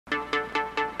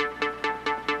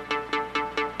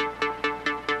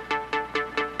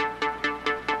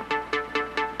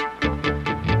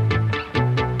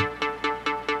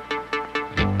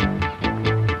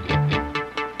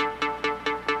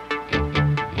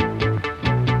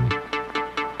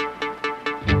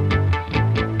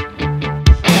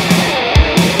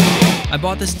I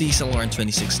bought this DSLR in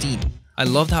 2016. I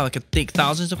loved how I could take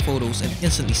thousands of photos and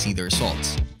instantly see the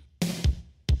results.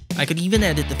 I could even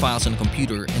edit the files on a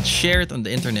computer and share it on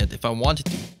the internet if I wanted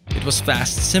to. It was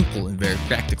fast, simple, and very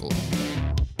practical.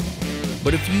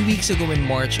 But a few weeks ago in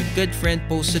March, a good friend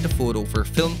posted a photo for a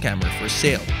film camera for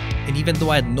sale. And even though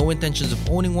I had no intentions of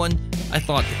owning one, I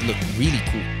thought it looked really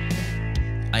cool.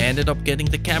 I ended up getting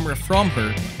the camera from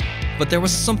her, but there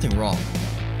was something wrong.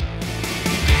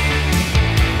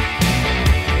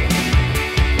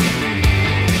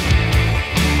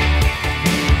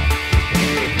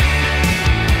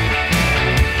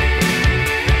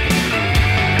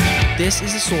 This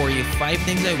is a story of 5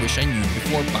 things I wish I knew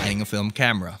before buying a film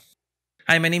camera.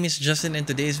 Hi, my name is Justin and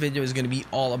today's video is going to be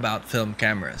all about film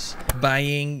cameras.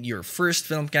 Buying your first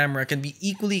film camera can be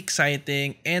equally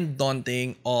exciting and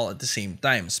daunting all at the same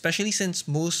time, especially since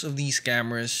most of these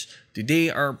cameras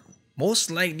today are most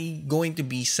likely going to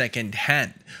be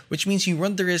second-hand, which means you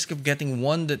run the risk of getting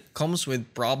one that comes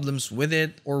with problems with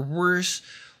it, or worse,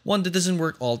 one that doesn't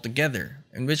work altogether,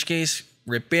 in which case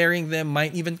repairing them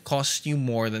might even cost you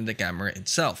more than the camera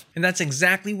itself. And that's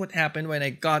exactly what happened when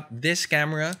I got this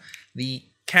camera, the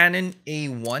Canon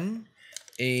A1.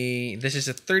 This is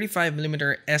a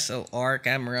 35mm SLR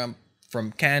camera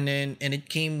from Canon, and it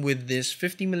came with this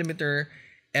 50mm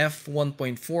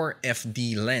f1.4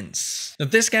 FD lens. Now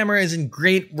this camera is in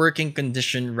great working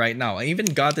condition right now. I even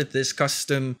got it this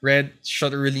custom red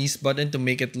shutter release button to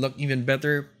make it look even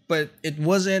better, but it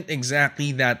wasn't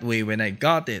exactly that way when I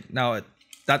got it. Now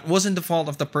that wasn't the fault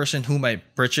of the person whom I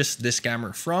purchased this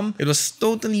camera from. It was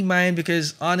totally mine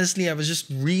because honestly I was just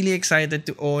really excited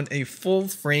to own a full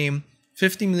frame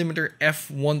 50mm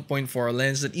f1.4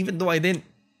 lens that even though I didn't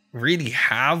really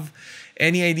have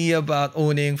any idea about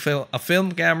owning a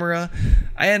film camera,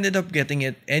 I ended up getting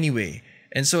it anyway.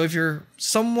 And so if you're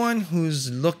someone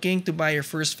who's looking to buy your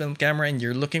first film camera and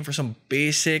you're looking for some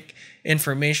basic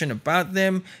information about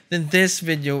them, then this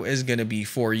video is gonna be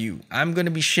for you. I'm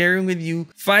gonna be sharing with you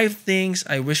 5 things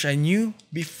I wish I knew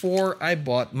before I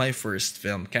bought my first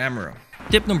film camera.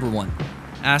 Tip number 1.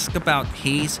 Ask about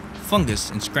haze, fungus,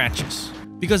 and scratches.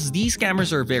 Because these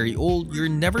cameras are very old, you're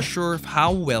never sure of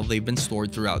how well they've been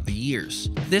stored throughout the years.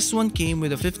 This one came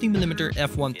with a 50mm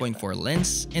f1.4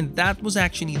 lens, and that was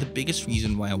actually the biggest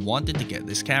reason why I wanted to get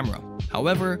this camera.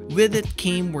 However, with it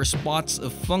came spots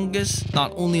of fungus,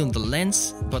 not only on the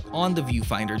lens, but on the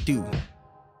viewfinder too.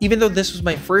 Even though this was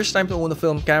my first time to own a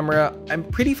film camera, I'm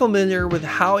pretty familiar with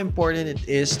how important it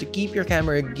is to keep your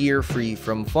camera gear free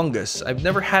from fungus. I've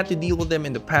never had to deal with them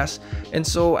in the past, and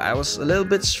so I was a little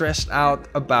bit stressed out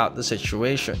about the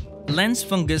situation. Lens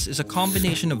fungus is a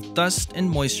combination of dust and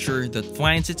moisture that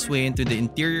finds its way into the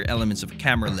interior elements of a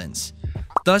camera lens.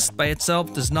 Dust by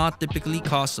itself does not typically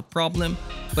cause a problem,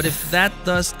 but if that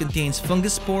dust contains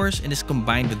fungus spores and is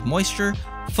combined with moisture,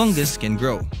 fungus can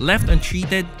grow. Left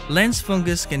untreated, lens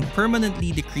fungus can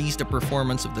permanently decrease the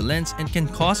performance of the lens and can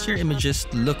cause your images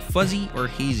to look fuzzy or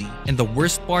hazy. And the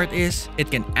worst part is, it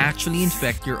can actually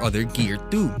infect your other gear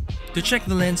too. To check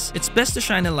the lens, it's best to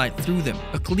shine a light through them.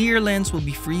 A clear lens will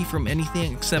be free from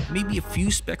anything except maybe a few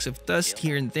specks of dust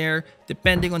here and there,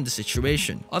 depending on the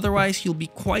situation. Otherwise, you'll be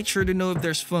quite sure to know if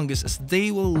there's fungus, as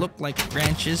they will look like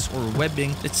branches or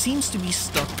webbing that seems to be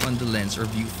stuck on the lens or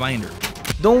viewfinder.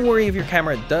 Don't worry if your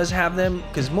camera does have them,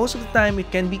 because most of the time it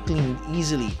can be cleaned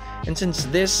easily. And since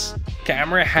this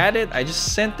camera had it, I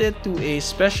just sent it to a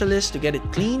specialist to get it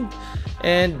cleaned.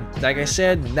 And like I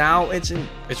said, now it's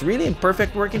really in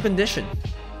perfect working condition.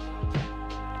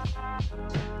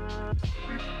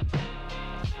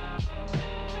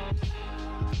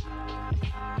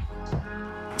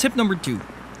 Tip number 2.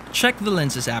 Check the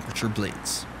lens's aperture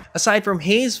blades. Aside from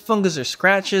haze, fungus, or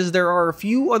scratches, there are a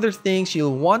few other things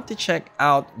you'll want to check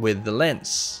out with the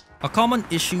lens. A common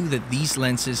issue that these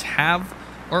lenses have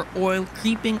are oil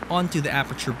creeping onto the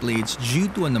aperture blades due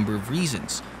to a number of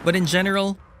reasons. But in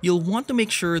general, you'll want to make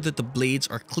sure that the blades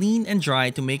are clean and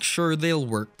dry to make sure they'll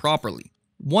work properly.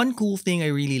 One cool thing I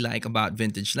really like about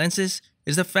vintage lenses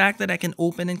is the fact that I can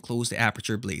open and close the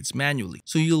aperture blades manually.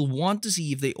 So you'll want to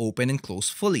see if they open and close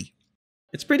fully.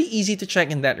 It's pretty easy to check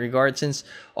in that regard, since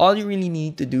all you really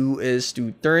need to do is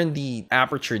to turn the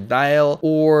aperture dial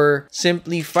or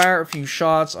simply fire a few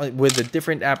shots with the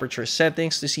different aperture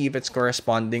settings to see if it's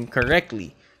corresponding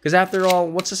correctly. Because after all,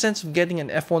 what's the sense of getting an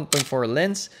f1.4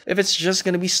 lens if it's just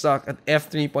going to be stuck at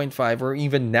f3.5 or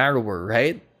even narrower,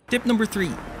 right? Tip number 3.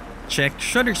 Check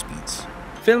shutter speeds.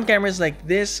 Film cameras like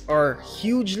this are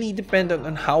hugely dependent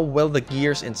on how well the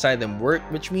gears inside them work,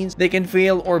 which means they can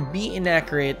fail or be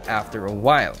inaccurate after a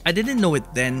while. I didn't know it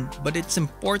then, but it's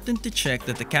important to check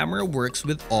that the camera works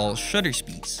with all shutter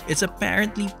speeds. It's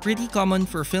apparently pretty common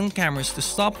for film cameras to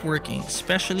stop working,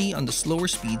 especially on the slower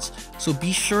speeds, so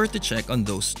be sure to check on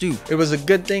those too. It was a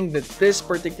good thing that this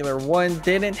particular one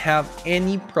didn't have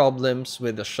any problems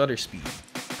with the shutter speed.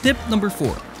 Tip number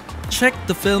 4. Check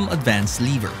the film advance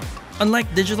lever.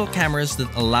 Unlike digital cameras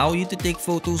that allow you to take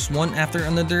photos one after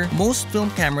another, most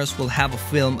film cameras will have a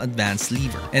film advance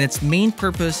lever, and its main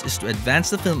purpose is to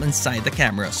advance the film inside the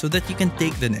camera so that you can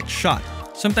take the next shot.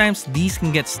 Sometimes these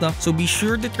can get stuck, so be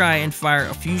sure to try and fire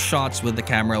a few shots with the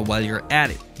camera while you're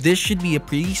at it. This should be a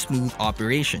pretty smooth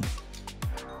operation.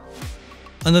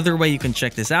 Another way you can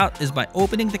check this out is by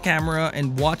opening the camera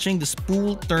and watching the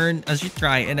spool turn as you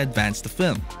try and advance the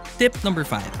film. Tip number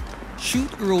 5.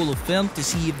 Shoot a roll of film to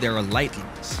see if there are light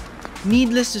leaks.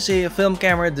 Needless to say, a film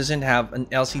camera doesn't have an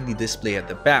LCD display at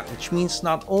the back, which means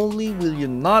not only will you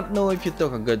not know if you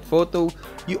took a good photo,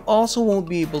 you also won't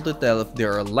be able to tell if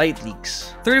there are light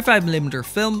leaks. 35mm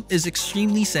film is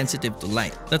extremely sensitive to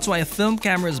light. That's why a film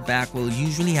camera's back will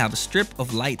usually have a strip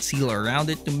of light seal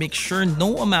around it to make sure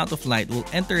no amount of light will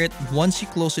enter it once you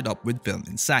close it up with film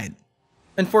inside.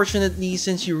 Unfortunately,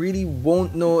 since you really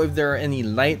won't know if there are any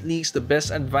light leaks, the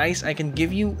best advice I can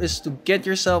give you is to get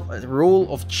yourself a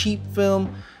roll of cheap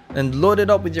film and load it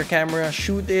up with your camera,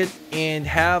 shoot it, and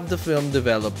have the film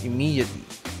develop immediately.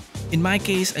 In my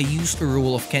case, I used a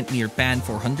roll of Kentmere Pan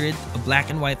 400, a black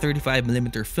and white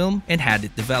 35mm film, and had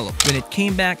it developed. When it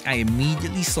came back, I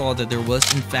immediately saw that there was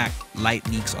in fact light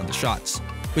leaks on the shots,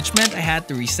 which meant I had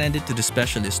to resend it to the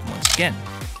specialist once again.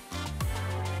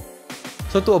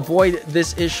 So to avoid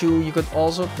this issue, you could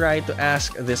also try to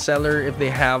ask the seller if they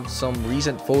have some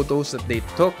recent photos that they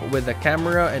took with the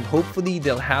camera, and hopefully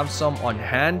they'll have some on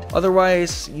hand.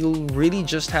 Otherwise, you'll really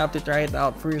just have to try it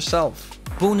out for yourself.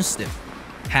 Bonus tip: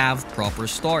 have proper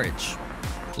storage.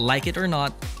 Like it or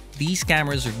not, these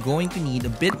cameras are going to need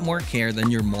a bit more care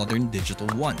than your modern digital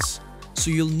ones.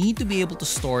 So you'll need to be able to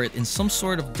store it in some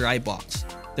sort of dry box.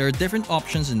 There are different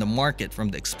options in the market, from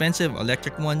the expensive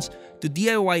electric ones to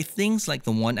DIY things like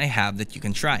the one I have that you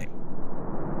can try.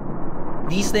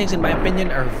 These things, in my opinion,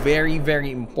 are very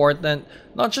important,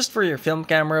 not just for your film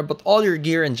camera, but all your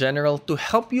gear in general, to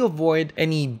help you avoid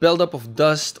any buildup of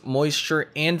dust, moisture,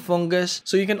 and fungus,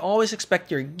 so you can always expect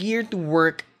your gear to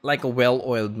work like a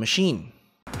well-oiled machine.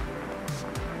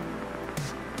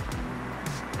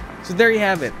 So there you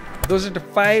have it. Those are the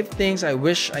 5 things I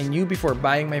wish I knew before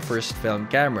buying my first film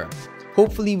camera.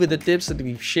 Hopefully, with the tips that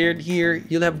we've shared here,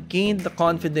 you'll have gained the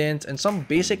confidence and some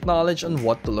basic knowledge on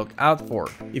what to look out for.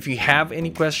 If you have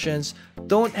any questions,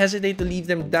 don't hesitate to leave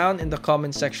them down in the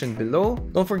comment section below.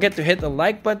 Don't forget to hit the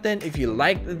like button if you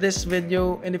liked this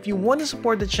video, and if you want to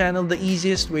support the channel, the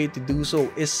easiest way to do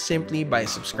so is simply by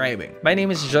subscribing. My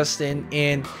name is Justin,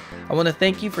 and I want to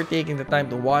thank you for taking the time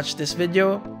to watch this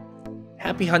video.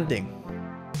 Happy hunting!